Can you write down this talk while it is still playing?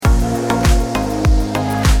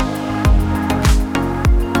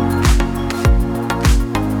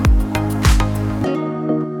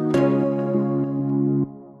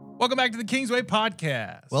Welcome back to the Kingsway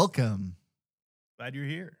Podcast. Welcome. Glad you're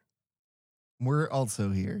here. We're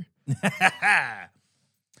also here. Got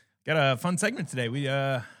a fun segment today. We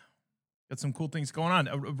got some cool things going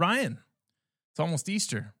on. Ryan, it's almost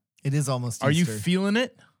Easter. It is almost Are you Easter. feeling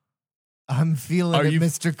it? I'm feeling it,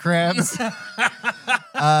 Mr. Krabs.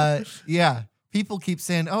 Yeah. People keep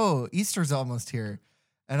saying, oh, Easter's almost here.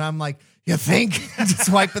 And I'm like, you think? Just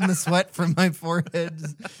wiping the sweat from my forehead.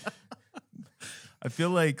 I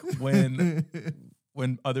feel like when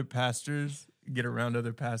other pastors get around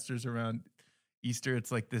other pastors around Easter,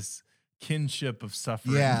 it's like this kinship of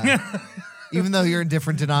suffering. Yeah. Even though you're in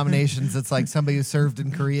different denominations, it's like somebody who served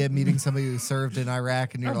in Korea meeting somebody who served in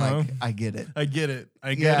Iraq, and you're like, I get it. I get it.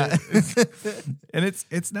 I get it. And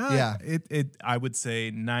it's not. Yeah. It I would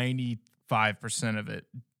say 95% of it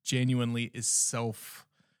genuinely is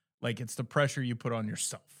it's the pressure you put on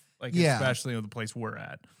yourself. Like especially in the place we're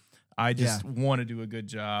at. I just want to do a good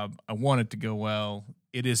job. I want it to go well.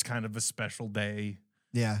 It is kind of a special day.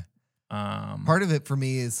 Yeah. Part of it for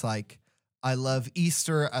me is like, I love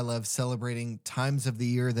Easter. I love celebrating times of the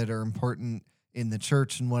year that are important in the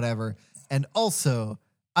church and whatever. And also,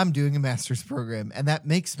 I'm doing a master's program, and that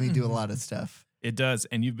makes me do a lot of stuff. It does.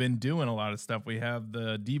 And you've been doing a lot of stuff. We have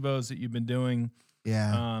the Devos that you've been doing.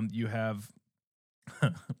 Yeah. You have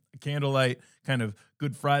a candlelight kind of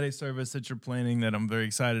Good Friday service that you're planning that I'm very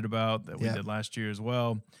excited about that we did last year as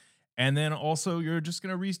well. And then also you're just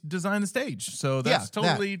going to redesign the stage. So that's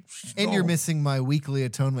totally... And you're missing my weekly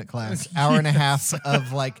atonement class. Hour and a half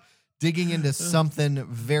of like digging into something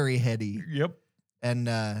very heady. Yep. And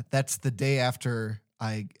that's the day after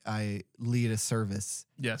I lead a service.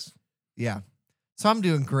 Yes. Yeah. So I'm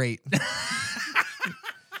doing great.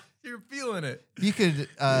 You're feeling it. You could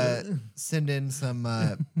send in some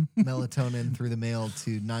melatonin through the mail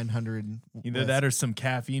to 900. Either that or some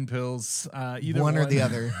caffeine pills. Either one or the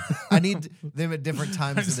other. I need them at different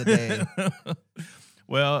times of the day.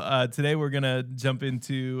 Well, today we're going to jump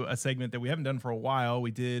into a segment that we haven't done for a while.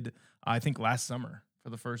 We did, I think, last summer for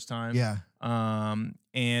the first time. Yeah.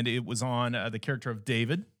 And it was on the character of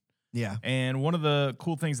David. Yeah. And one of the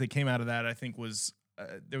cool things that came out of that, I think, was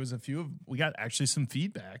we got actually some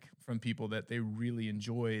feedback from people that they really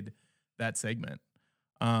enjoyed that segment.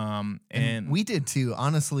 And we did too.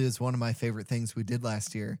 Honestly, it was one of my favorite things we did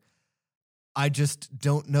last year. I just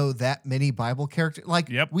don't know that many Bible characters. Like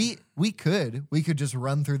we could just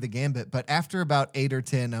run through the gambit, but after about 8 or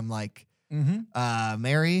 10, I'm like,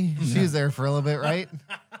 Mary, she was there for a little bit, right?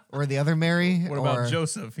 Or the other Mary? What about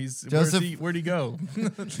Joseph? Joseph? Where'd he go?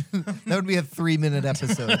 That would be a 3-minute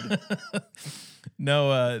episode.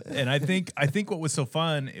 No, and I think what was so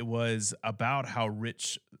fun, it was about how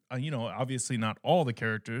rich, obviously not all the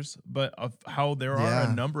characters, but of how there are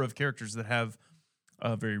a number of characters that have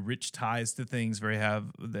very rich ties to things. They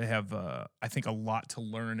have, I think, a lot to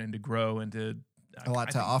learn and to grow and to a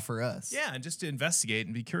lot to offer us. Yeah, and just to investigate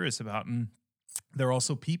and be curious about. And they're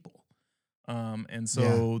also people, and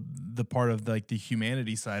so the part of like the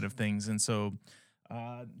humanity side of things, and so.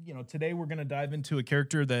 Today we're going to dive into a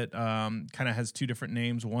character that kind of has two different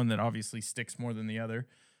names, one that obviously sticks more than the other.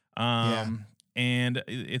 And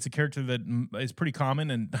it's a character that is pretty common.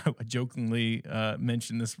 And I jokingly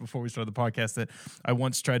mentioned this before we started the podcast that I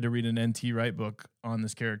once tried to read an N.T. Wright book on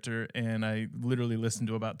this character, and I literally listened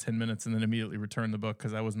to about 10 minutes and then immediately returned the book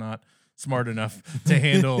because I was not smart enough to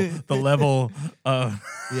handle the level of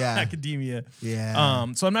academia.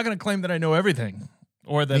 Yeah. So I'm not going to claim that I know everything.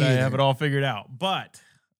 Or that I have it all figured out. But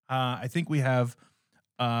I think we have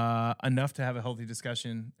enough to have a healthy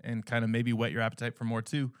discussion and kind of maybe whet your appetite for more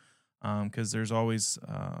too. Because there's always,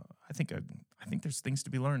 I think there's things to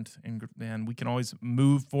be learned. And we can always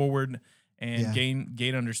move forward and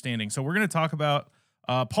gain understanding. So we're going to talk about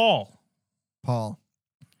Paul.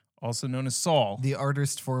 Also known as Saul. The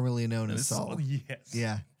artist formerly known as Saul. Yes.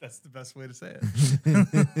 Yeah. That's the best way to say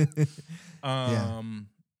it.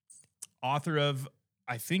 Author of...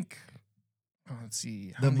 I think, let's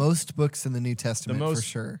see. The most books in the New Testament, for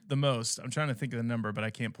sure. The most. I'm trying to think of the number, but I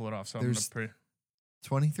can't pull it off. So There's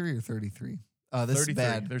 23 or 33. Oh, this 33. Is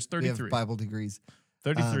bad. There's 33. We have Bible degrees.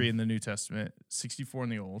 33 in the New Testament, 64 in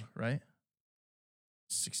the Old, right?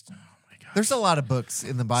 60. Oh my gosh. There's a lot of books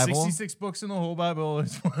in the Bible. 66 books in the whole Bible.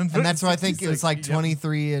 And that's why I think it was like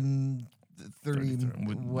 23 and 30,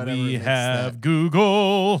 whatever. We have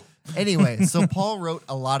Google. Anyway, so Paul wrote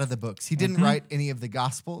a lot of the books. He didn't write any of the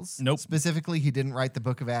Gospels. Nope. Specifically, he didn't write the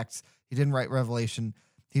book of Acts. He didn't write Revelation.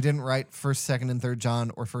 He didn't write 1st, 2nd, and 3rd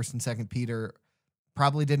John or 1st and 2nd Peter.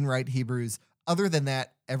 Probably didn't write Hebrews. Other than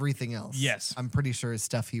that, everything else, yes, I'm pretty sure is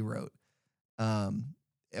stuff he wrote.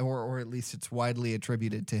 Or at least it's widely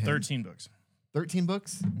attributed to him. 13 books. 13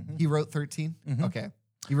 books? Mhm. He wrote 13? Mhm. Okay.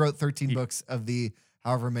 He wrote 13 books of the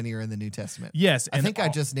however many are in the New Testament. Yes. I think I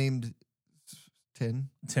just named 10.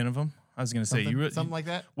 10 of them. I was going to say Something like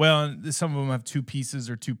that. Well, some of them have 2 pieces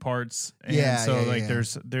or 2 parts. And so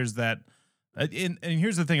there's that. And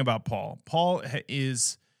here's the thing about Paul. Paul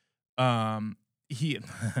is, he,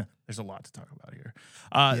 there's a lot to talk about here.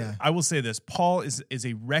 I will say this. Paul is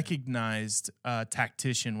a recognized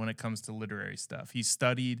tactician when it comes to literary stuff. He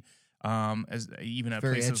studied as even at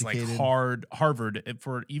Very places educated. like Harvard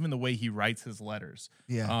for even the way he writes his letters.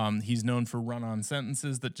 Yeah. He's known for run-on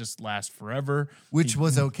sentences that just last forever. Which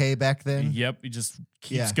was okay back then. Yep, he just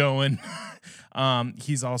keeps going.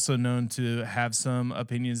 He's also known to have some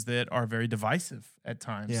opinions that are very divisive at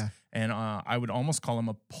times. Yeah. And I would almost call him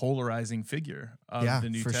a polarizing figure of the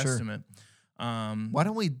New Testament. Sure. Why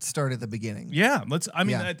don't we start at the beginning? Yeah, let's. I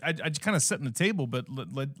mean, I just kind of setting the table, but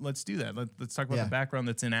let's do that. Let's talk about the background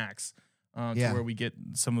that's in Acts, to where we get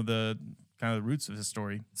some of the kind of the roots of his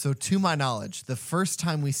story. So, to my knowledge, the first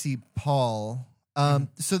time we see Paul,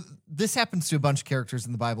 so this happens to a bunch of characters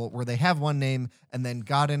in the Bible where they have one name and then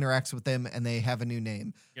God interacts with them and they have a new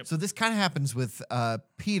name. Yep. So this kind of happens with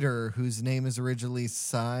Peter, whose name is originally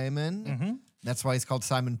Simon. Mm-hmm. That's why he's called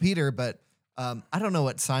Simon Peter, but I don't know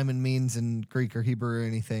what Simon means in Greek or Hebrew or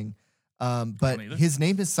anything. But his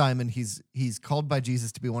name is Simon. He's called by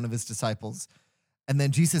Jesus to be one of his disciples. And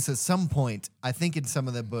then Jesus, at some point, I think in some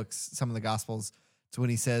of the books, some of the Gospels, it's when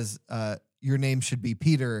he says, your name should be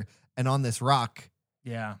Peter, and on this rock,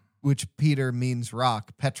 which Peter means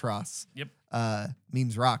rock, Petros,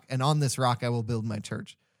 means rock, and on this rock I will build my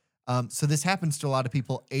church. So this happens to a lot of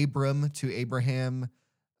people. Abram to Abraham.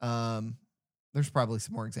 There's probably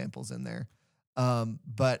some more examples in there.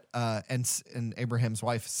 But Abraham's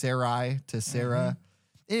wife Sarai to Sarah.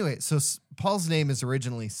 Mm-hmm. Anyway, so Paul's name is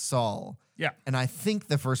originally Saul. Yeah. And I think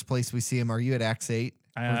the first place we see him, are you at Acts 8?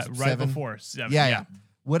 Right 7? Before 7. Yeah.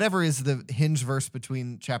 Whatever is the hinge verse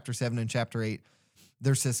between chapter 7 and chapter 8,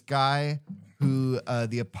 there's this guy who,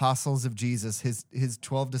 the apostles of Jesus, his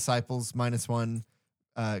 12 disciples minus one,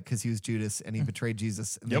 because he was Judas and he betrayed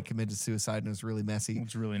Jesus and they committed suicide and it was really messy.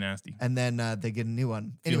 It's really nasty. And then they get a new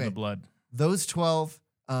one. Anyway, Feel the blood. Those 12,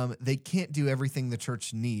 they can't do everything the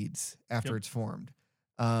church needs after it's formed.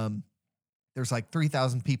 There's like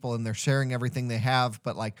 3,000 people and they're sharing everything they have,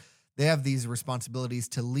 but like they have these responsibilities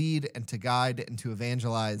to lead and to guide and to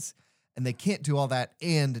evangelize. And they can't do all that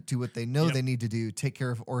and do what they know they need to do, take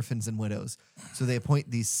care of orphans and widows. So they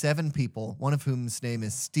appoint these 7 people, one of whom's name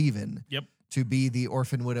is Stephen, to be the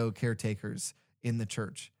orphan widow caretakers in the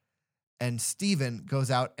church. And Stephen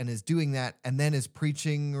goes out and is doing that and then is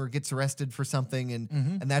preaching or gets arrested for something.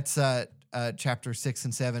 And that's chapter 6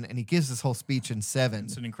 and 7. And he gives this whole speech in 7.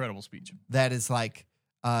 It's an incredible speech. That is like,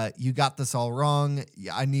 you got this all wrong.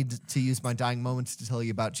 I need to use my dying moments to tell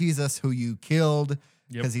you about Jesus, who you killed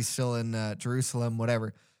because he's still in Jerusalem,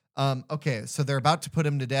 whatever. Okay, so they're about to put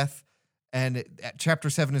him to death. And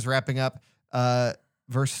chapter 7 is wrapping up.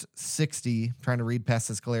 Verse 60, trying to read past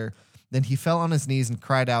this glare. Then he fell on his knees and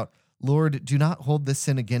cried out, Lord, do not hold this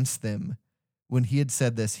sin against them. When he had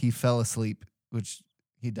said this, he fell asleep, which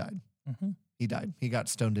he died. He died. He got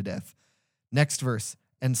stoned to death. Next verse.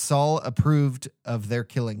 And Saul approved of their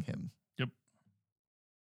killing him.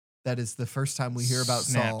 That is the first time we hear about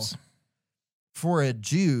Saul. For a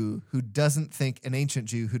Jew who doesn't think, an ancient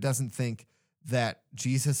Jew who doesn't think that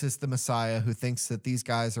Jesus is the Messiah, who thinks that these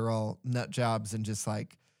guys are all nut jobs and just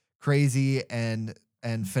like crazy and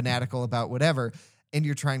fanatical about whatever, and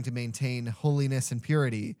you're trying to maintain holiness and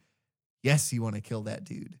purity, yes, you want to kill that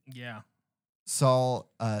dude. Yeah. Saul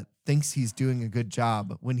thinks he's doing a good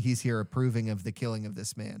job when he's here approving of the killing of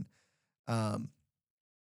this man.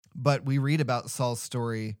 But we read about Saul's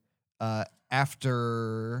story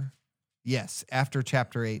after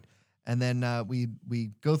chapter 8. And then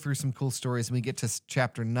we go through some cool stories and we get to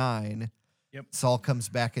chapter 9. Saul comes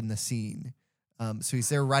back in the scene. So he's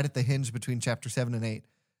there right at the hinge between chapter 7 and 8.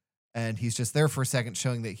 And he's just there for a second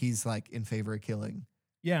showing that he's like in favor of killing.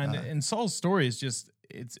 Yeah. And Saul's story is just,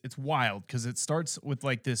 it's wild because it starts with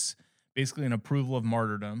like this, basically an approval of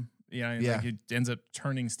martyrdom. Like it ends up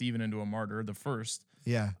turning Stephen into a martyr, the first.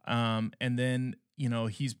 Yeah. And then,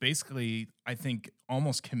 he's basically, I think,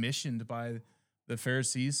 almost commissioned by the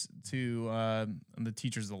Pharisees to the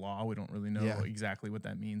teachers of the law. We don't really know exactly what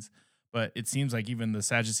that means. But it seems like even the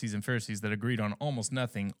Sadducees and Pharisees that agreed on almost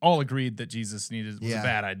nothing all agreed that Jesus was a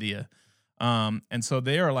bad idea. And so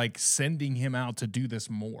they are like sending him out to do this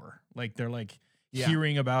more. Like they're like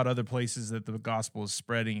hearing about other places that the gospel is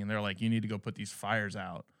spreading. And they're like, you need to go put these fires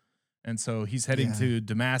out. And so he's heading to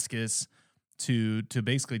Damascus to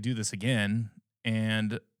basically do this again.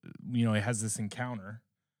 and he has this encounter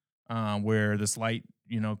where this light,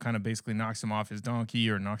 kind of basically knocks him off his donkey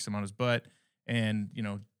or knocks him on his butt, and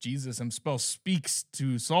Jesus himself speaks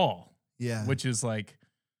to Saul, which is like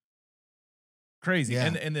crazy,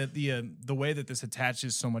 and the way that this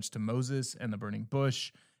attaches so much to Moses and the burning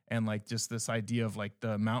bush, and like just this idea of like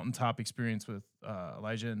the mountaintop experience with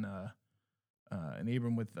Elijah and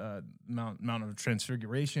Abram with Mount of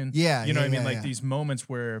Transfiguration. These moments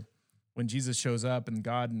where when Jesus shows up and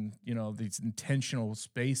God and these intentional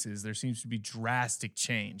spaces, there seems to be drastic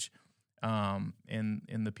change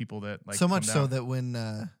in the people that like so much so that when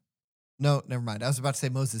no, never mind. I was about to say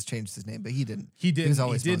Moses changed his name, but he didn't. He didn't. He was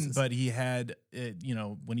always he didn't. Moses. But he had,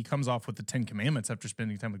 when he comes off with the 10 Commandments after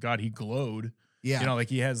spending time with God, he glowed. Yeah, like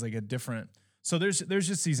he has like a different. So there's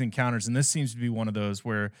just these encounters, and this seems to be one of those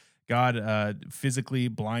where God physically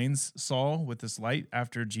blinds Saul with this light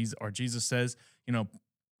after Jesus says,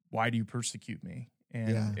 why do you persecute me?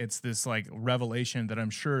 And it's this like revelation that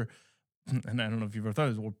I'm sure, and I don't know if you've ever thought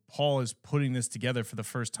of this, well, Paul is putting this together for the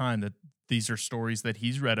first time, that these are stories that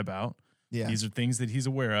he's read about. Yeah. These are things that he's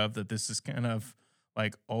aware of, that this is kind of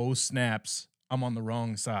like, oh, snaps, I'm on the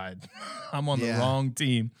wrong side. I'm on the wrong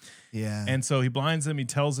team. Yeah. And so he blinds him. He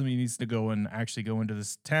tells him he needs to go and actually go into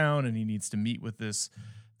this town, and he needs to meet with this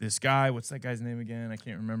guy. What's that guy's name again? I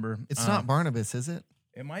can't remember. It's not Barnabas, is it?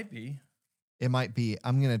 It might be. It might be.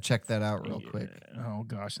 I'm going to check that out real quick. Oh,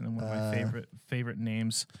 gosh. And then one of my favorite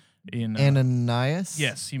names in Ananias?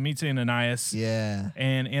 Yes, he meets Ananias. Yeah.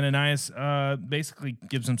 And Ananias basically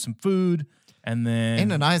gives him some food, and then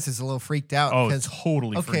Ananias is a little freaked out. Oh,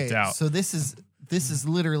 totally freaked out. So this is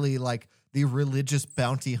literally like the religious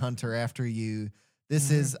bounty hunter after you.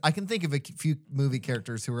 This is, I can think of a few movie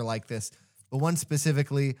characters who are like this. But one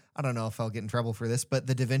specifically, I don't know if I'll get in trouble for this, but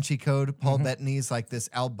the Da Vinci Code, Paul Bettany's like this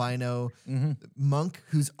albino monk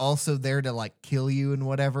who's also there to like kill you and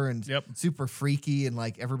whatever, and super freaky, and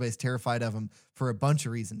like everybody's terrified of him for a bunch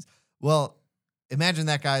of reasons. Well, imagine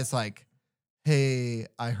that guy's like, hey,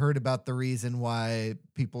 I heard about the reason why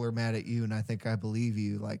people are mad at you, and I think I believe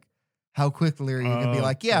you. Like, how quickly are you going to be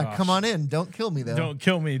like, come on in. Don't kill me, though. Don't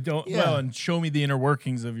kill me. Well, and show me the inner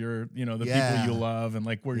workings of your, the people you love, and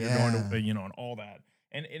like where you're going to, and all that.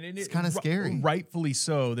 And it's kind of scary. Rightfully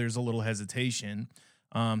so. There's a little hesitation.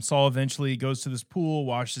 Saul eventually goes to this pool,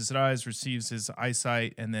 washes his eyes, receives his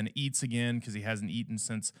eyesight, and then eats again because he hasn't eaten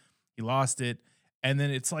since he lost it. And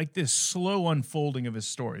then it's like this slow unfolding of his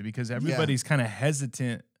story, because everybody's kind of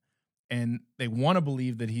hesitant, and they want to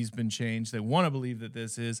believe that he's been changed. They want to believe that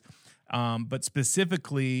this is. But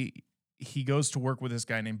specifically, he goes to work with this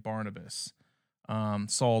guy named Barnabas.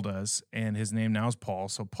 Saul does, and his name now is Paul.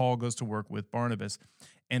 So Paul goes to work with Barnabas,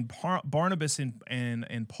 and Barnabas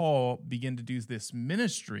and Paul begin to do this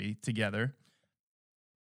ministry together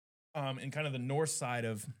in kind of the north side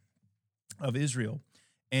of Israel.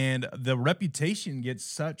 And the reputation gets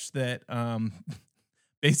such that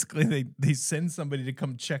basically they send somebody to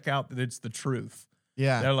come check out that it's the truth.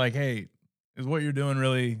 Yeah. They're like, hey, is what you're doing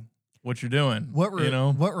really what you're doing? What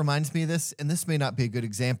reminds me of this, and this may not be a good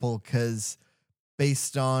example because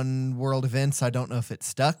based on world events, I don't know if it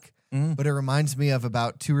stuck, but it reminds me of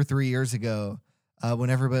about 2 or 3 years ago when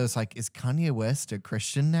everybody was like, is Kanye West a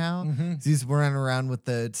Christian now? He's running around with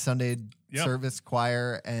the Sunday service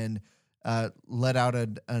choir and let out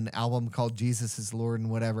an album called Jesus is Lord and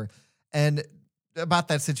whatever. And about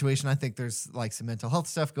that situation, I think there's like some mental health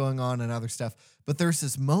stuff going on and other stuff. But there's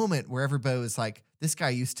this moment where everybody was like, this guy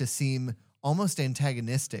used to seem almost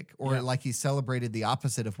antagonistic, or like he celebrated the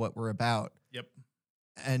opposite of what we're about. Yep.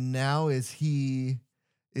 And now is he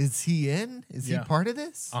in? Is he part of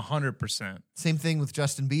this? 100%. Same thing with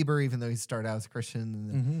Justin Bieber, even though he started out as a Christian, and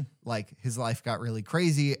then, like his life got really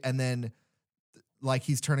crazy, and then like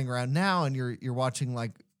he's turning around now, and you're watching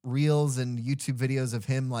like reels and YouTube videos of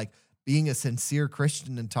him like being a sincere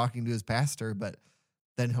Christian and talking to his pastor, but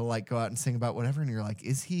then he'll like go out and sing about whatever, and you're like,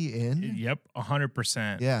 is he in? Yep,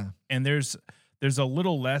 100%. Yeah. And there's a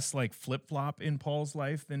little less like flip-flop in Paul's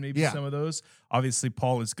life than maybe some of those. Obviously,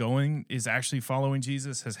 Paul is actually following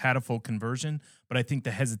Jesus, has had a full conversion, but I think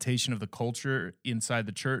the hesitation of the culture inside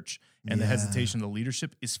the church and the hesitation of the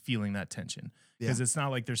leadership is feeling that tension. Because it's not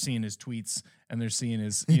like they're seeing his tweets and they're seeing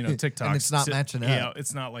his, TikToks. And it's not matching up. Yeah,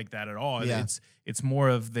 it's not like that at all. Yeah. It's more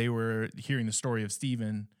of they were hearing the story of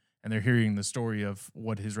Stephen, and they're hearing the story of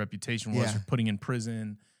what his reputation was, for putting in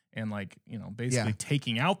prison and like, basically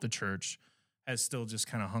taking out the church, has still just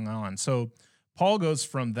kind of hung on. So Paul goes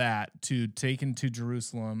from that to taken to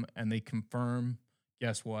Jerusalem, and they confirm,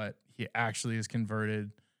 guess what? He actually is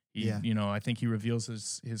converted. I think he reveals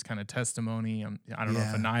his kind of testimony. I don't know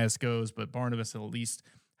if Ananias goes, but Barnabas at least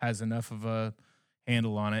has enough of a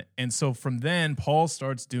handle on it. And so from then, Paul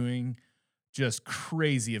starts doing just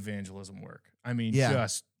crazy evangelism work. I mean,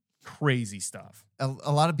 just crazy stuff.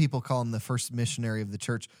 A lot of people call him the first missionary of the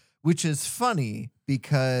church, which is funny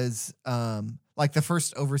because like the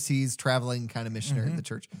first overseas traveling kind of missionary of the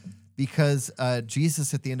church, because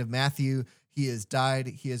Jesus at the end of Matthew, he has died,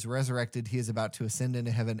 he is resurrected, he is about to ascend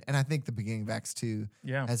into heaven. And I think the beginning of Acts 2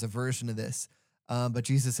 has a version of this. But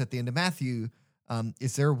Jesus at the end of Matthew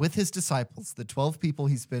is there with his disciples, the 12 people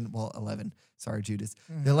he's been, 11, sorry, Judas,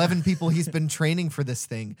 the 11 people he's been training for this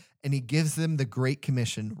thing. And he gives them the Great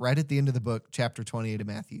Commission right at the end of the book, chapter 28 of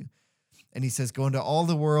Matthew. And he says, go into all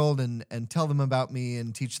the world and tell them about me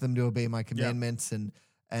and teach them to obey my commandments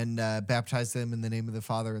and baptize them in the name of the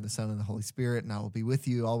Father and the Son and the Holy Spirit. And I will be with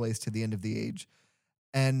you always to the end of the age.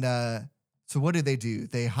 And so what do?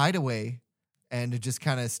 They hide away and just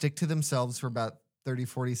kind of stick to themselves for about 30,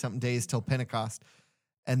 40 something days till Pentecost.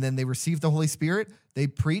 And then they receive the Holy Spirit. They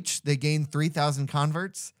preach. They gain 3,000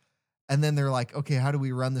 converts. And then they're like, okay, how do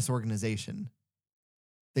we run this organization?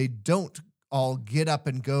 They don't all get up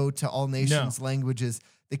and go to all nations, languages.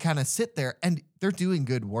 They kind of sit there and they're doing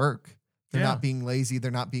good work. They're not being lazy.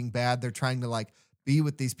 They're not being bad. They're trying to like be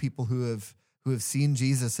with these people who have seen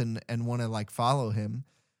Jesus and want to like follow him.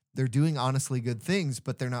 They're doing honestly good things,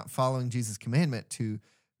 but they're not following Jesus' commandment to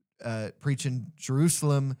preach in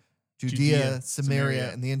Jerusalem, Judea,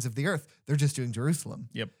 Samaria, and the ends of the earth. They're just doing Jerusalem.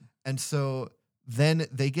 Yep. And so then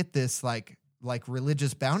they get this like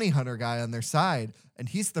religious bounty hunter guy on their side, and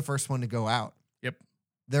he's the first one to go out. Yep.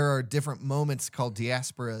 There are different moments called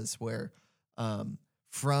diasporas where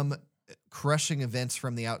from crushing events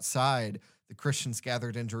from the outside, the Christians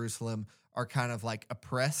gathered in Jerusalem are kind of like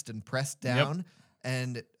oppressed and pressed down.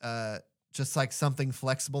 And just like something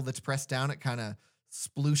flexible that's pressed down, it kind of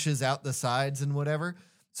splooshes out the sides and whatever.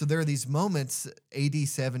 So there are these moments, AD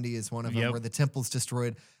 70 is one of them, where the temple's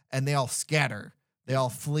destroyed and they all scatter. They all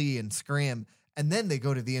flee and scram. And then they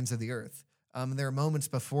go to the ends of the earth. There are moments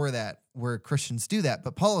before that where Christians do that.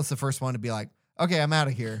 But Paul is the first one to be like, okay, I'm out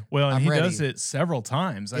of here. Well, and I'm he ready. does it several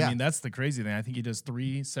times. I mean, that's the crazy thing. I think he does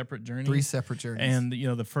 3 separate journeys. And,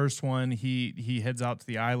 the first one, he heads out to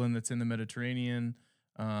the island that's in the Mediterranean.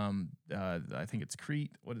 I think it's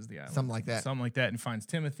Crete. What is the island? Something like that. And finds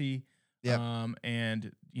Timothy.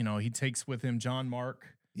 And, he takes with him John Mark.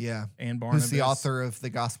 And Barnabas. Who's the author of the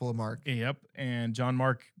Gospel of Mark. Yep. And John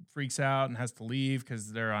Mark freaks out and has to leave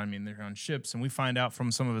because they're on ships. And we find out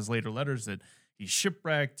from some of his later letters that he's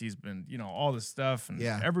shipwrecked. He's been, all this stuff and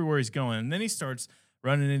everywhere he's going. And then he starts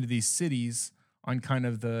running into these cities on kind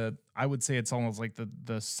of I would say it's almost like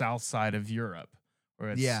the south side of Europe.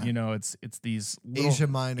 Where it's, it's these Asia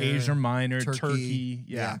Minor, Turkey.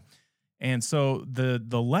 And so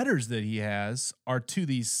the letters that he has are to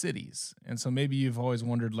these cities. And so maybe you've always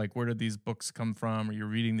wondered, like, where did these books come from? Or you're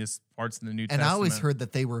reading these parts in the New Testament. And I always heard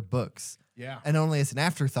that they were books. And only as an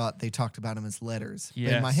afterthought, they talked about them as letters.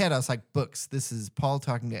 But in my head, I was like, books. This is Paul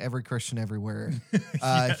talking to every Christian everywhere.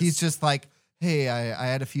 He's just like, hey, I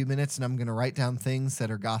had a few minutes and I'm going to write down things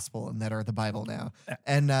that are gospel and that are the Bible now.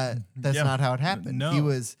 And that's not how it happened. No.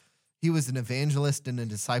 He was an evangelist and a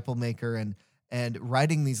disciple maker and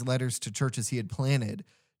writing these letters to churches he had planted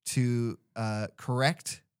to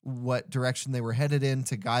correct what direction they were headed in,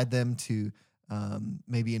 to guide them, to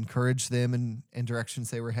maybe encourage them in directions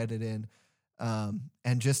they were headed in,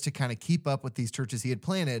 and just to kind of keep up with these churches he had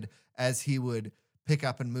planted as he would pick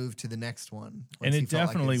up and move to the next one. And it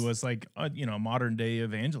definitely was like, a modern day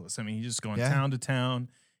evangelist. I mean, he's just going town to town.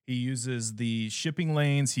 He uses the shipping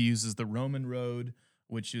lanes. He uses the Roman road,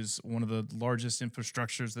 which is one of the largest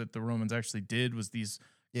infrastructures that the Romans actually did, was these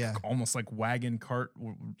almost like wagon cart,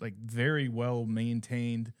 like very well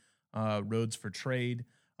maintained roads for trade.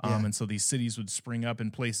 And so these cities would spring up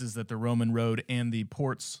in places that the Roman road and the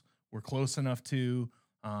ports were close enough to,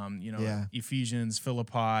 Ephesians,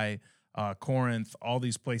 Philippi, Corinth, all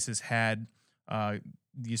these places had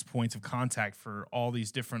these points of contact for all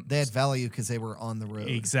these different. They had value because they were on the road.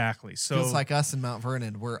 Exactly. So it's like us in Mount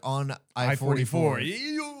Vernon. We're on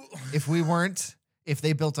I-44. If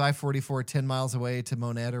they built I-44 10 miles away to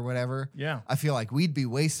Monette or whatever, I feel like we'd be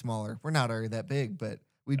way smaller. We're not already that big, but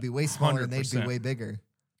we'd be way smaller 100%. And they'd be way bigger.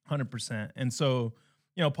 100%. And so,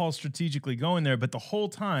 Paul's strategically going there, but the whole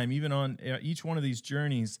time, even on each one of these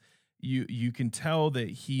journeys, you can tell that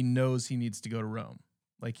he knows he needs to go to Rome.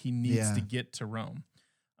 Like he needs to get to Rome.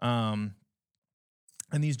 And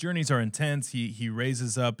these journeys are intense. He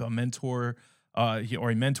raises up a mentor, he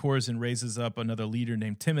mentors and raises up another leader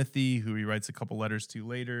named Timothy, who he writes a couple letters to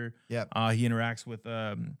later. He interacts with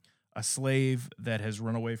a slave that has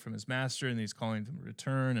run away from his master, and he's calling him to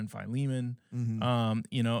return, and Philemon.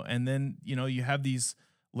 And then you have these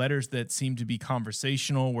letters that seem to be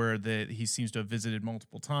conversational, where he seems to have visited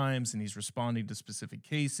multiple times, and he's responding to specific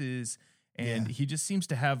cases, and he just seems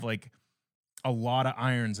to have like a lot of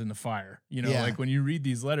irons in the fire. Like when you read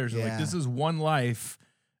these letters, you're like, this is one life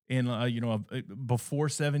in before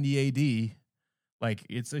 70 AD. Like,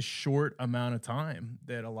 it's a short amount of time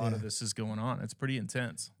that a lot of this is going on. It's pretty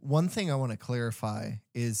intense. One thing I want to clarify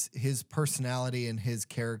is his personality and his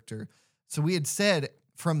character. So we had said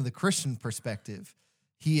from the Christian perspective,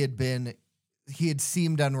 he had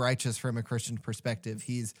seemed unrighteous from a Christian perspective.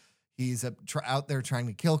 He's out there trying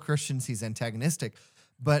to kill Christians. He's antagonistic.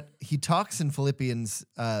 But he talks in Philippians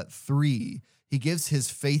 3. He gives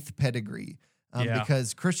his faith pedigree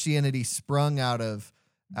because Christianity sprung out of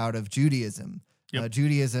Judaism. Yep.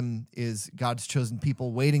 Judaism is God's chosen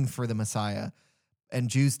people waiting for the Messiah, and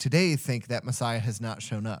Jews today think that Messiah has not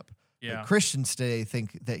shown up. Yeah. But Christians today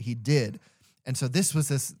think that he did, and so this was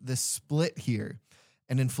this split here.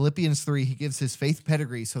 And in Philippians 3, he gives his faith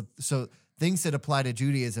pedigree. So things that apply to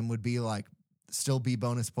Judaism would be like still be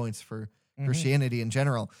bonus points for Christianity in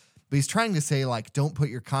general. But he's trying to say, like, don't put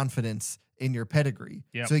your confidence in your pedigree.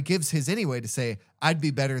 Yep. So he gives his anyway to say, I'd be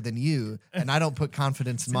better than you, and I don't put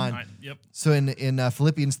confidence in mine. Yep. So in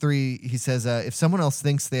Philippians 3, he says, if someone else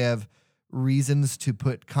thinks they have reasons to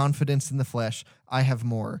put confidence in the flesh, I have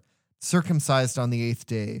more. Circumcised on the 8th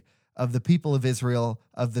day, of the people of Israel,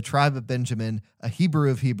 of the tribe of Benjamin, a Hebrew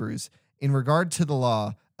of Hebrews, in regard to the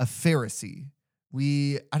law, a Pharisee.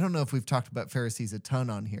 I don't know if we've talked about Pharisees a ton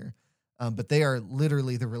on here. But they are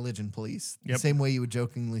literally the religion police. Yep. The same way you would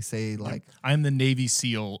jokingly say, like, I'm the Navy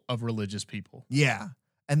SEAL of religious people. Yeah.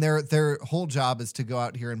 And their whole job is to go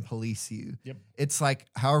out here and police you. Yep. It's like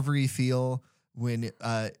however you feel when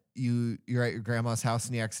you're at your grandma's house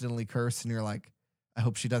and you accidentally curse and you're like, I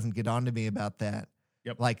hope she doesn't get on to me about that.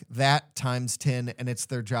 Yep. Like that times 10, and it's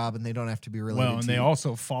their job, and they don't have to be related. Well, and they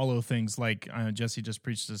also follow things like Jesse just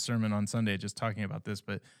preached a sermon on Sunday just talking about this,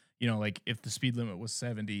 but like if the speed limit was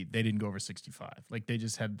 70, they didn't go over 65. Like they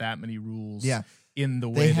just had that many rules in the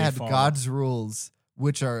way they had followed. God's rules,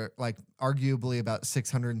 which are like arguably about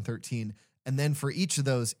 613. And then for each of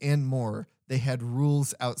those and more, they had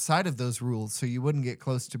rules outside of those rules. So you wouldn't get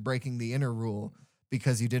close to breaking the inner rule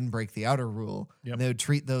because you didn't break the outer rule. Yep. And they would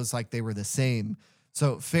treat those like they were the same.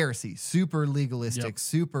 So Pharisee, super legalistic,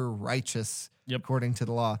 super righteous according to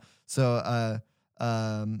the law. So,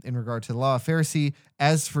 in regard to the law, Pharisee,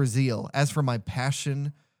 as for zeal, as for my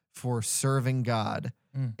passion for serving God,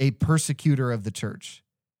 a persecutor of the church.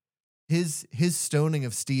 His stoning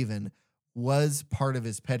of Stephen was part of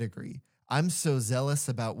his pedigree. I'm so zealous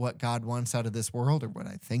about what God wants out of this world, or what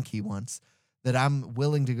I think he wants, that I'm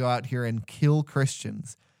willing to go out here and kill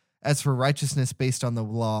Christians. As for righteousness based on the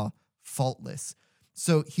law, faultless.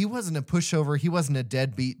 So he wasn't a pushover. He wasn't a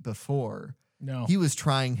deadbeat before. No. He was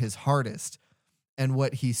trying his hardest. And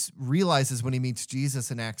what he realizes when he meets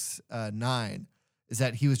Jesus in Acts 9 is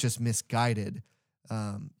that he was just misguided,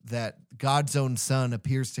 that God's own son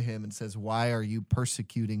appears to him and says, why are you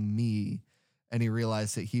persecuting me? And he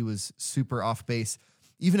realized that he was super off base.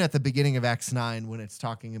 Even at the beginning of Acts 9, when it's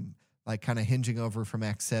talking like kind of hinging over from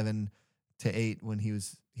Acts 7 to 8, when he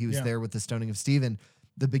was there with the stoning of Stephen,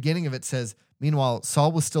 the beginning of it says, meanwhile,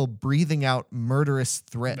 Saul was still breathing out murderous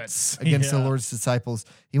threats against the Lord's disciples.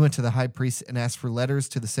 He went to the high priest and asked for letters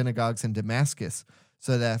to the synagogues in Damascus,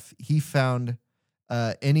 so that if he found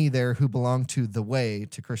any there who belonged to the way,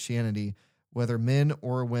 to Christianity, whether men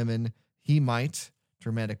or women, he might,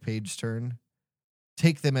 dramatic page turn,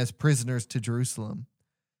 take them as prisoners to Jerusalem.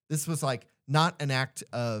 This was like not an act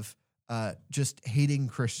of just hating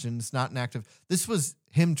Christians, not an act of, this was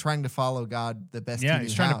him trying to follow God the best he knew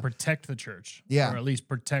he's trying to protect the church. Yeah. Or at least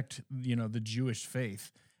protect, the Jewish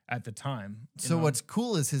faith at the time. So what's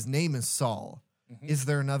cool is his name is Saul. Mm-hmm. Is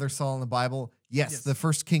there another Saul in the Bible? Yes, the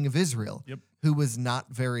first king of Israel, who was not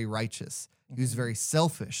very righteous. Mm-hmm. He was very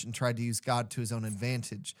selfish and tried to use God to his own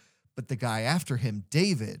advantage. But the guy after him,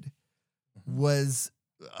 David, was,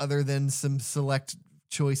 other than some select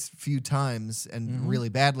choice few times and really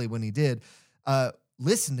badly when he did,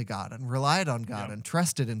 listened to God and relied on God and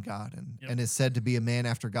trusted in God and is said to be a man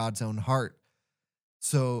after God's own heart.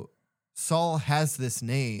 So Saul has this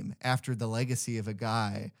name after the legacy of a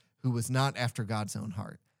guy who was not after God's own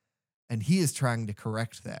heart. And he is trying to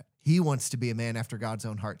correct that. He wants to be a man after God's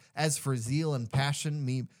own heart. As for zeal and passion,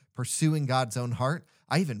 me pursuing God's own heart,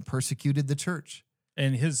 I even persecuted the church.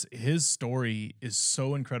 And his story is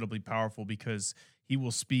so incredibly powerful because he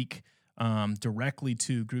will speak directly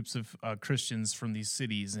to groups of Christians from these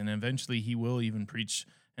cities, and eventually he will even preach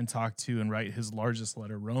and talk to and write his largest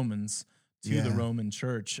letter, Romans, to the Roman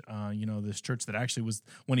church. This church that actually was,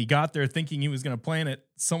 when he got there thinking he was going to plant it,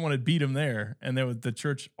 someone had beat him there, and the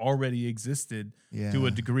church already existed to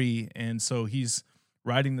a degree. And so he's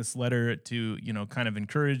writing this letter to, kind of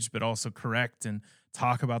encourage, but also correct and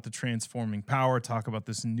talk about the transforming power, talk about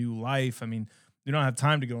this new life. I mean, you don't have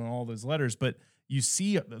time to go in all those letters, but you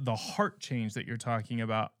see the heart change that you're talking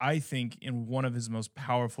about, I think, in one of his most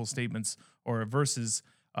powerful statements or verses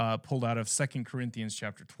pulled out of 2 Corinthians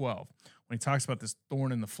chapter 12, when he talks about this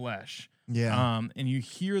thorn in the flesh. Yeah. And you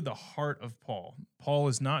hear the heart of Paul. Paul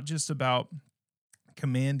is not just about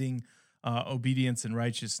commanding obedience and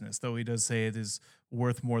righteousness, though he does say it is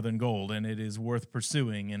worth more than gold, and it is worth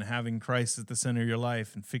pursuing, and having Christ at the center of your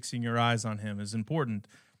life and fixing your eyes on him is important.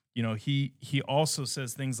 He also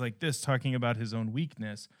says things like this, talking about his own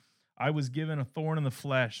weakness. I was given a thorn in the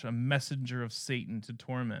flesh, a messenger of Satan to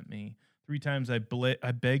torment me. 3 times I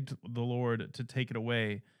begged the Lord to take it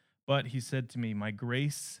away, but he said to me, my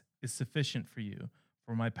grace is sufficient for you,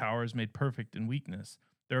 for my power is made perfect in weakness.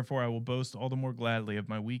 Therefore, I will boast all the more gladly of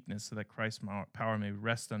my weakness, so that Christ's power may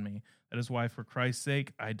rest on me. That is why, for Christ's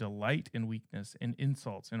sake, I delight in weakness, in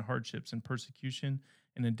insults, in hardships, in persecution,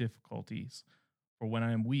 and in difficulties. For when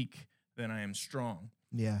I am weak, then I am strong.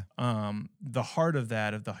 Yeah. The heart of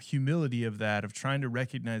that, of the humility of that, of trying to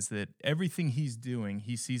recognize that everything he's doing,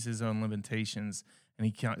 he sees his own limitations, and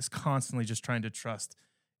he is constantly just trying to trust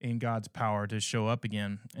in God's power to show up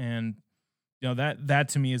again. And that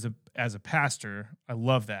to me as a pastor, I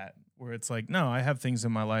love that, where it's like, no, I have things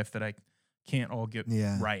in my life that I can't all get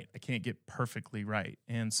right. I can't get perfectly right.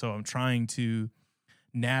 And so I'm trying to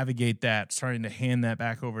navigate that, starting to hand that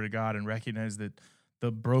back over to God and recognize that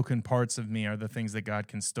the broken parts of me are the things that God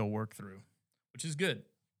can still work through, which is good.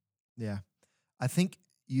 Yeah. I think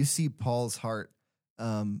you see Paul's heart,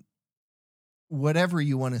 whatever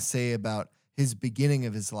you want to say about his beginning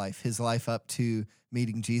of his life up to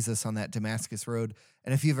meeting Jesus on that Damascus Road.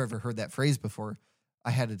 And if you've ever heard that phrase before,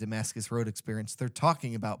 I had a Damascus Road experience. They're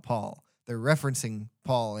talking about Paul. They're referencing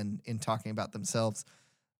Paul in talking about themselves.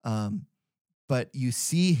 But you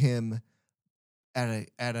see him at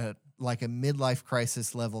a like a midlife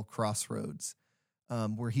crisis level crossroads,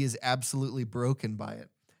 where he is absolutely broken by it.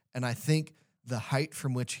 And I think the height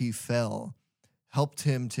from which he fell helped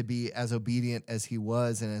him to be as obedient as he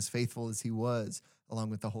was and as faithful as he was, along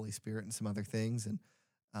with the Holy Spirit and some other things. And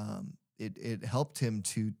it helped him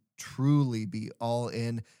to truly be all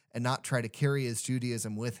in and not try to carry his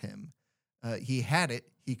Judaism with him. He had it.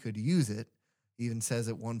 He could use it. He even says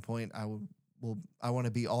at one point, I want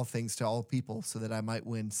to be all things to all people so that I might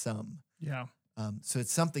win some. Yeah. So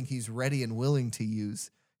it's something he's ready and willing to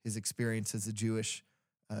use, his experience as a Jewish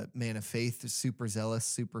man of faith, super zealous,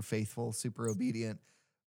 super faithful, super obedient.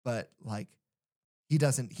 But like, he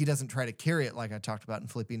doesn't try to carry it like I talked about in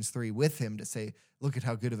Philippians 3 with him to say, look at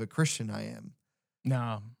how good of a Christian I am.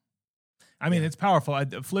 No. I mean, it's powerful.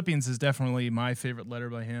 Philippians is definitely my favorite letter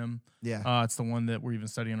by him. Yeah. It's the one that we're even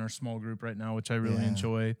studying in our small group right now, which I really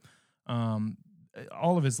enjoy.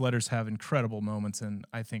 All of his letters have incredible moments and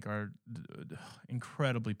I think are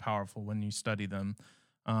incredibly powerful when you study them.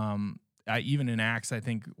 Even in Acts, I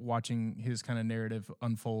think watching his kind of narrative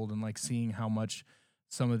unfold and like seeing how much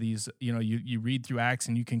some of these, you read through Acts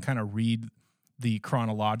and you can kind of read the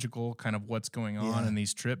chronological kind of what's going on in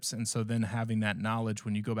these trips. And so then having that knowledge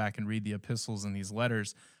when you go back and read the epistles and these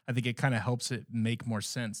letters, I think it kind of helps it make more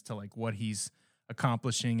sense to like what he's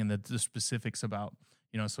accomplishing and the specifics about,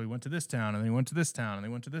 so he went to this town and then he went to this town and they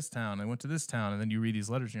went to this town and they went to this town. And then you read these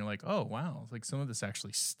letters and you're like, oh, wow, like some of this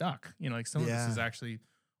actually stuck, like some of this is actually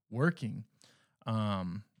working.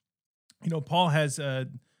 Paul has a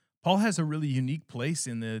really unique place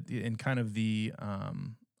in kind of the,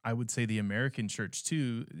 I would say the American church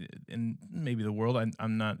too, and maybe the world.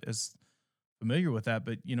 I'm not as familiar with that,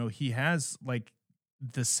 but he has like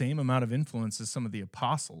the same amount of influence as some of the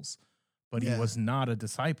apostles, but he was not a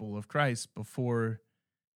disciple of Christ before,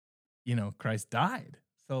 Christ died.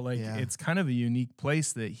 So like it's kind of a unique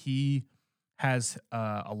place that he has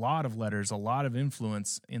a lot of letters, a lot of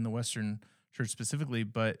influence in the Western church specifically,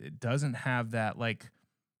 but it doesn't have that like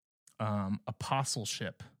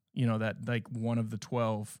apostleship, that like one of the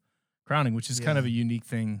 12 crowning, which is kind of a unique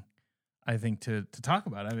thing, I think, to talk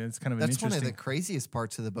about. I mean, it's kind of that's one of the craziest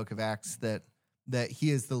parts of the book of Acts, that he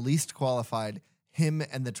is the least qualified, him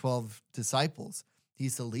and the 12 disciples.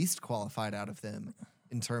 He's the least qualified out of them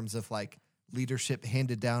in terms of like leadership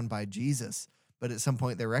handed down by Jesus. But at some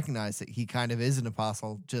point they recognize that he kind of is an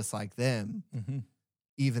apostle just like them,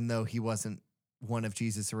 even though he wasn't one of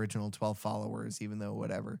Jesus' original 12 followers, even though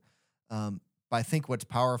whatever. But I think what's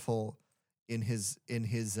powerful in his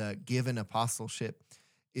given apostleship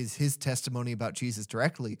is his testimony about Jesus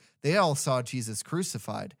directly. They all saw Jesus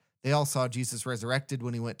crucified. They all saw Jesus resurrected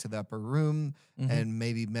when he went to the upper room and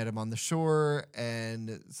maybe met him on the shore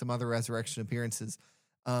and some other resurrection appearances.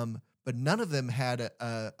 But none of them had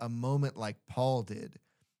a moment like Paul did,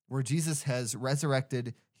 where Jesus has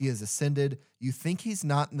resurrected, he has ascended. You think he's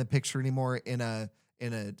not in the picture anymore in a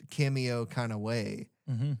cameo kind of way.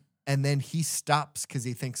 And then he stops because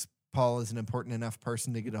he thinks Paul is an important enough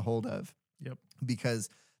person to get a hold of. Yep. Because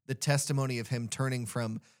the testimony of him turning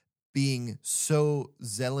from being so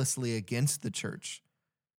zealously against the church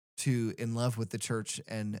to in love with the church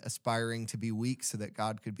and aspiring to be weak so that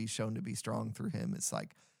God could be shown to be strong through him. It's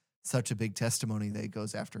like such a big testimony that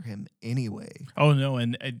goes after him anyway. Oh, no.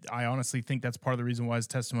 And I honestly think that's part of the reason why his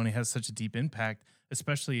testimony has such a deep impact,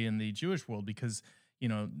 especially in the Jewish world, because, you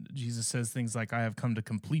know, Jesus says things like, I have come to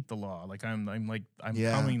complete the law. Like I'm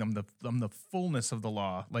coming, I'm the fullness of the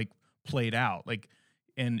law, like played out. Like,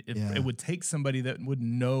 and it would take somebody that would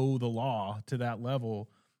know the law to that level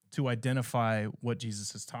to identify what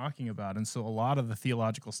Jesus is talking about. And so a lot of the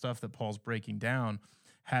theological stuff that Paul's breaking down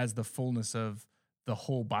has the fullness of the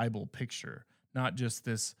whole Bible picture, not just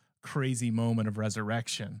this crazy moment of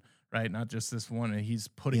resurrection, right? Not just this one. He's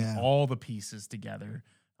putting all the pieces together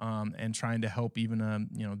and trying to help even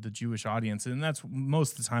the Jewish audience. And that's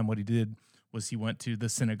most of the time what he did was he went to the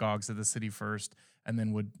synagogues of the city first and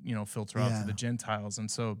then would, filter out to the Gentiles.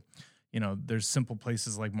 And so, there's simple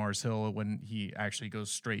places like Mars Hill when he actually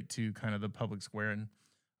goes straight to kind of the public square and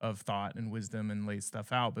of thought and wisdom and lays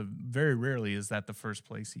stuff out. But very rarely is that the first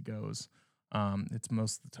place he goes. It's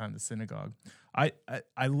most of the time the synagogue. I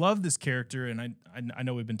love this character, and I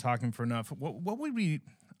know we've been talking for enough. What would we?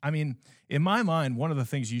 I mean, in my mind, one of the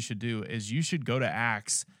things you should do is you should go to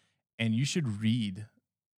Acts, and you should read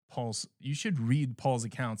Paul's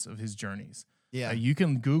accounts of his journeys. Yeah, you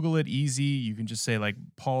can Google it easy. You can just say like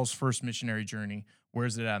Paul's first missionary journey.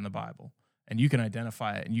 Where's it at in the Bible? And you can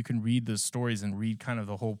identify it, and you can read the stories and read kind of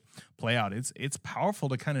the whole play out. It's powerful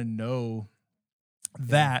to kind of know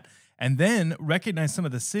that. And then recognize some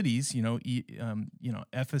of the cities,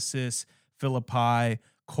 Ephesus, Philippi,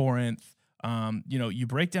 Corinth. You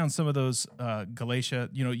break down some of those, Galatia.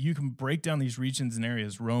 You can break down these regions and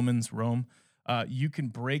areas. Rome. You can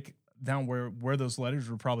break down where those letters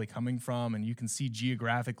were probably coming from, and you can see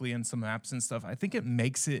geographically in some maps and stuff. I think it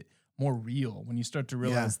makes it more real when you start to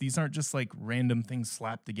realize these aren't just like random things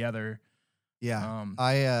slapped together. Yeah,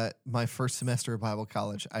 I my first semester of Bible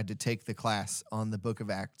college, I had to take the class on the Book of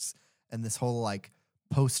Acts and this whole like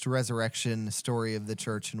post-resurrection story of the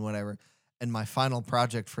church and whatever. And my final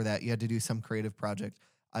project for that, you had to do some creative project.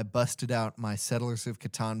 I busted out my Settlers of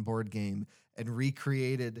Catan board game and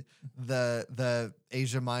recreated the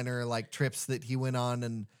Asia Minor like trips that he went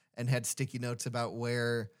on and had sticky notes about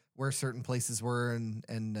where certain places were and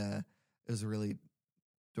it was really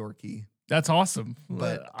dorky. That's awesome.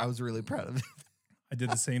 But I was really proud of it. I did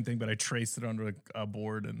the same thing, but I traced it onto a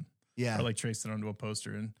board and or like traced it onto a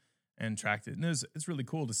poster and tracked it. And it's really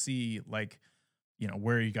cool to see like,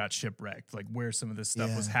 where you got shipwrecked, like where some of this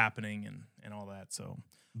stuff was happening and all that. So,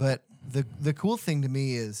 but the cool thing to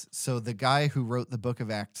me is, so the guy who wrote the Book of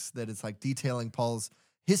Acts that is like detailing Paul's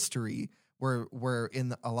history, where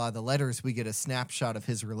in a lot of the letters we get a snapshot of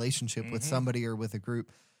his relationship with somebody or with a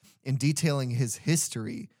group. In detailing his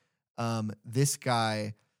history, this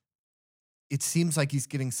guy, it seems like he's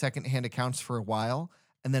getting secondhand accounts for a while.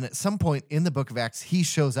 And then at some point in the Book of Acts, he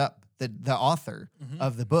shows up, the author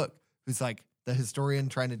of the book, who's like the historian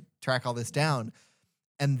trying to track all this down.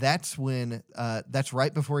 And that's when, that's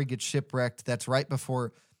right before he gets shipwrecked. That's right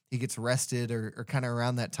before he gets arrested or kind of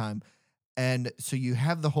around that time. And so you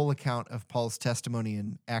have the whole account of Paul's testimony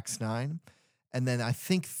in Acts 9. And then I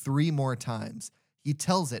think 3 more times he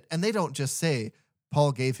tells it. And they don't just say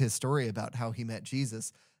Paul gave his story about how he met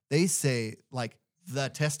Jesus. They say like the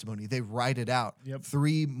testimony. They write it out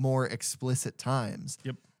 3 more explicit times.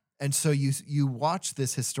 Yep. And so you watch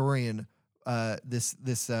this historian,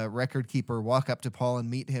 this record keeper, walk up to Paul and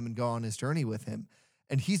meet him and go on his journey with him.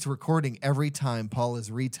 And he's recording every time Paul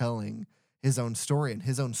is retelling his own story, and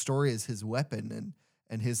his own story is his weapon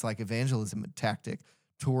and his like evangelism tactic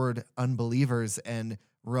toward unbelievers and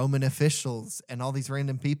Roman officials and all these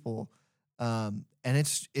random people. And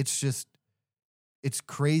it's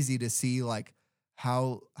crazy to see like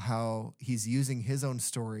how he's using his own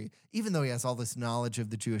story, even though he has all this knowledge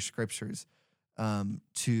of the Jewish scriptures,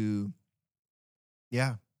 to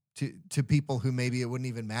people who maybe it wouldn't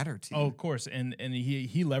even matter to. Oh, of course. And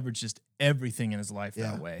he leveraged just everything in his life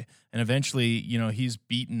that way. And eventually, he's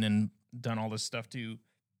beaten and done all this stuff to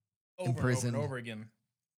over and over again.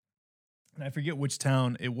 and I forget which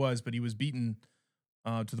town it was, but he was beaten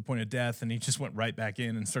to the point of death, and he just went right back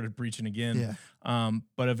in and started preaching again. Yeah.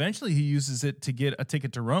 But eventually he uses it to get a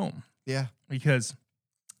ticket to Rome. Yeah. Because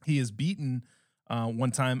he is beaten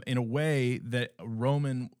one time in a way that a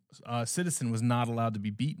Roman citizen was not allowed to be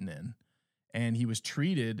beaten in. And he was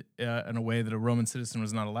treated in a way that a Roman citizen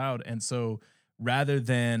was not allowed. And so rather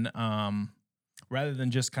than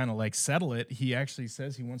just kind of like settle it, he actually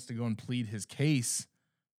says he wants to go and plead his case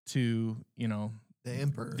to,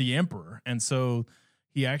 the emperor. And so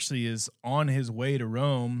he actually is on his way to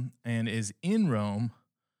Rome and is in Rome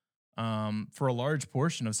for a large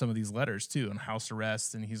portion of some of these letters too, on house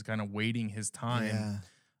arrest, and he's kind of waiting his time.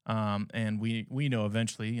 Yeah. And we know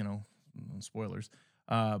eventually, spoilers,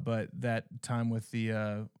 but that time with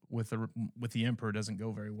the emperor doesn't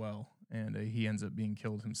go very well, and he ends up being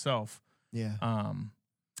killed himself. Yeah.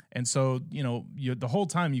 And so the whole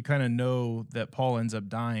time you kind of know that Paul ends up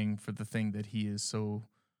dying for the thing that he is so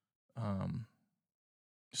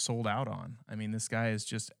sold out on. I mean, this guy is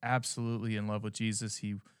just absolutely in love with Jesus.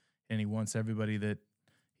 He wants everybody that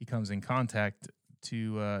he comes in contact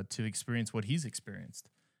to experience what he's experienced,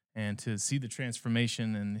 and to see the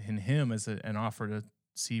transformation in him as an offer to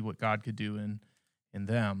see what God could do in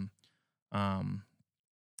them. The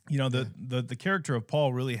character of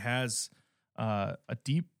Paul really has a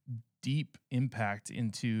deep impact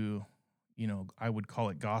into, I would call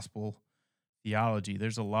it gospel theology.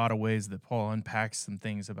 There's a lot of ways that Paul unpacks some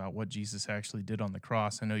things about what Jesus actually did on the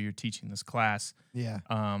cross. I know you're teaching this class. Yeah.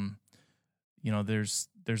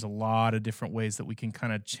 There's a lot of different ways that we can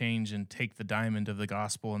kind of change and take the diamond of the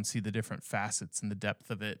gospel and see the different facets and the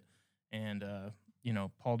depth of it. And,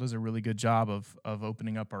 Paul does a really good job of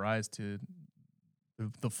opening up our eyes to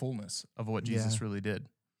the fullness of what Jesus really did.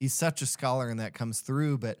 He's such a scholar, and that comes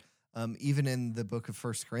through. But even in the book of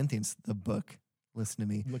 1 Corinthians, listen to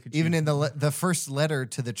me, even in the first letter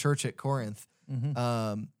to the church at Corinth,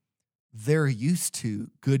 they're used to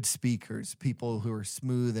good speakers, people who are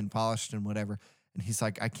smooth and polished and whatever. And he's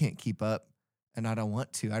like, I can't keep up, and I don't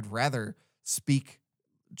want to. I'd rather speak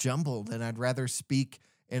jumbled, and I'd rather speak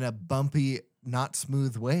in a bumpy, not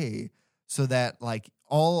smooth way, so that like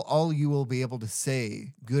all you will be able to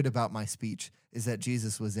say good about my speech is that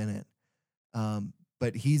Jesus was in it.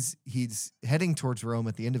 But he's heading towards Rome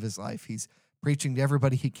at the end of his life. He's preaching to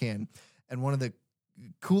everybody he can. And one of the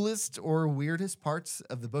coolest or weirdest parts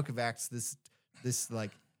of the book of Acts, this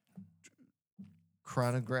like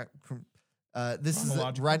chronograph. This is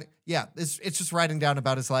writing. Yeah, it's just writing down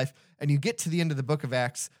about his life. And you get to the end of the book of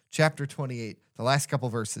Acts, chapter 28, the last couple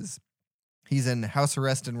verses. He's in house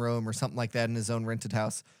arrest in Rome or something like that in his own rented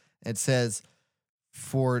house. It says,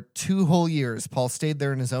 for 2 whole years, Paul stayed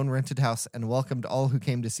there in his own rented house and welcomed all who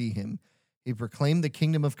came to see him. He proclaimed the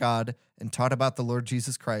kingdom of God and taught about the Lord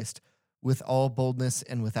Jesus Christ with all boldness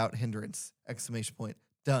and without hindrance. !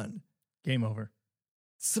 Done. Game over.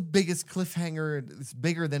 It's the biggest cliffhanger. It's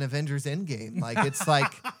bigger than Avengers Endgame. Like, it's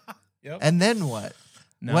like, yep. And then what?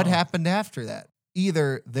 No. What happened after that?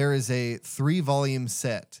 Either there is a 3-volume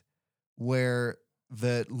set where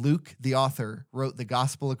Luke, the author, wrote the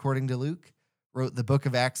gospel according to Luke, wrote the book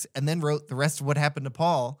of Acts, and then wrote the rest of what happened to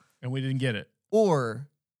Paul. And we didn't get it. Or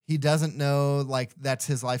he doesn't know, like, that's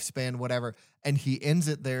his lifespan, whatever. And he ends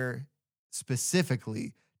it there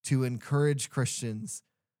specifically to encourage Christians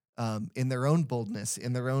in their own boldness,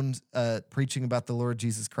 in their own preaching about the Lord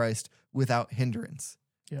Jesus Christ without hindrance.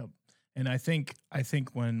 Yep. And I think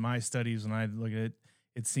when my studies, when I look at it,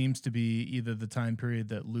 it seems to be either the time period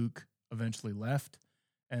that Luke eventually left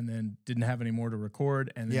and then didn't have any more to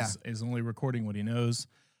record and is only recording what he knows.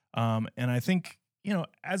 And I think,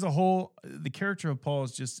 as a whole, the character of Paul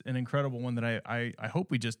is just an incredible one that I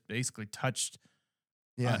hope we just basically touched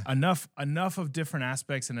enough of different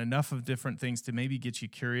aspects and enough of different things to maybe get you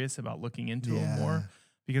curious about looking into him more,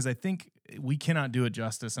 because I think we cannot do it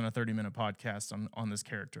justice in a 30-minute podcast on this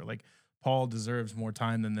character. Like, Paul deserves more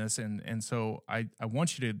time than this. And so I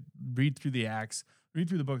want you to read through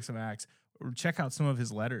the books of Acts, or check out some of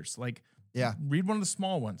his letters. Like, read one of the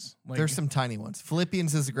small ones. Like, there's some tiny ones.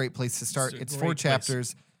 Philippians is a great place to start. It's 4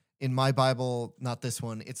 chapters. In my Bible, not this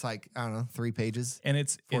one, it's like, I don't know, 3 pages. And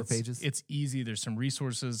it's 4 pages. It's easy. There's some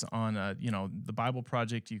resources on, the Bible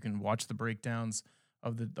Project. You can watch the breakdowns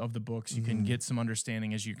of the books. You can get some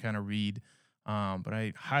understanding as you kind of read. But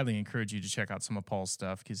I highly encourage you to check out some of Paul's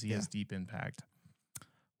stuff, because he has deep impact.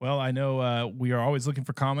 Well, I know we are always looking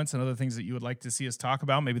for comments and other things that you would like to see us talk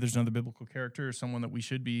about. Maybe there's another biblical character or someone that we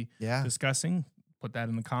should be discussing. Put that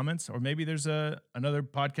in the comments. Or maybe there's another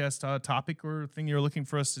podcast topic or thing you're looking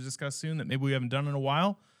for us to discuss soon that maybe we haven't done in a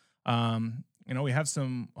while. we have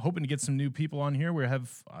hoping to get some new people on here. We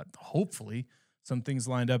have hopefully some things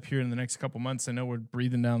lined up here in the next couple months. I know we're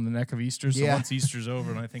breathing down the neck of Easter. So once Easter's over,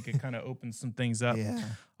 and I think it kind of opens some things up. Yeah.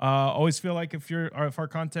 Always feel like if our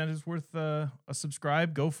content is worth a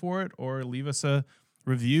subscribe, go for it, or leave us a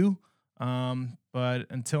review. But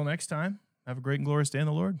until next time, have a great and glorious day in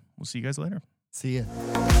the Lord. We'll see you guys later. See ya.